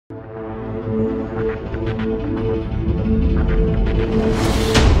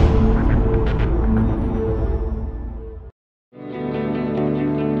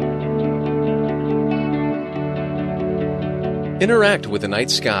Interact with the night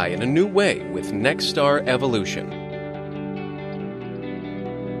sky in a new way with Nexstar Evolution.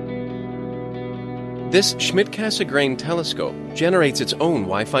 This Schmidt-Cassegrain telescope generates its own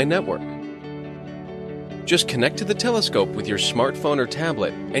Wi-Fi network. Just connect to the telescope with your smartphone or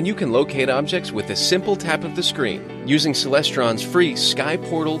tablet, and you can locate objects with a simple tap of the screen using Celestron's free Sky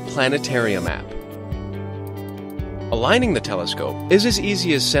Portal Planetarium app. Aligning the telescope is as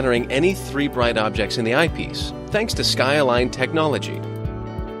easy as centering any 3 bright objects in the eyepiece, thanks to sky-aligned technology.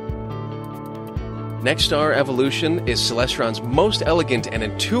 Nexstar Evolution is Celestron's most elegant and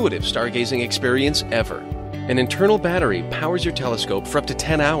intuitive stargazing experience ever. An internal battery powers your telescope for up to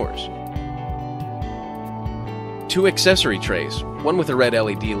 10 hours. 2 accessory trays, one with a red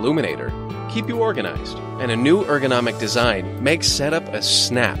LED illuminator, keep you organized, and a new ergonomic design makes setup a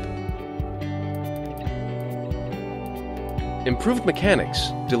snap. Improved mechanics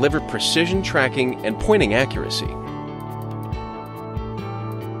deliver precision tracking and pointing accuracy.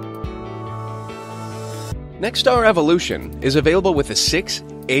 Nexstar Evolution is available with a 6,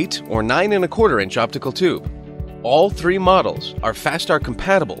 8, or 9¼ inch optical tube. All 3 models are FastStar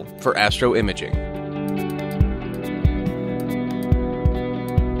compatible for astro imaging.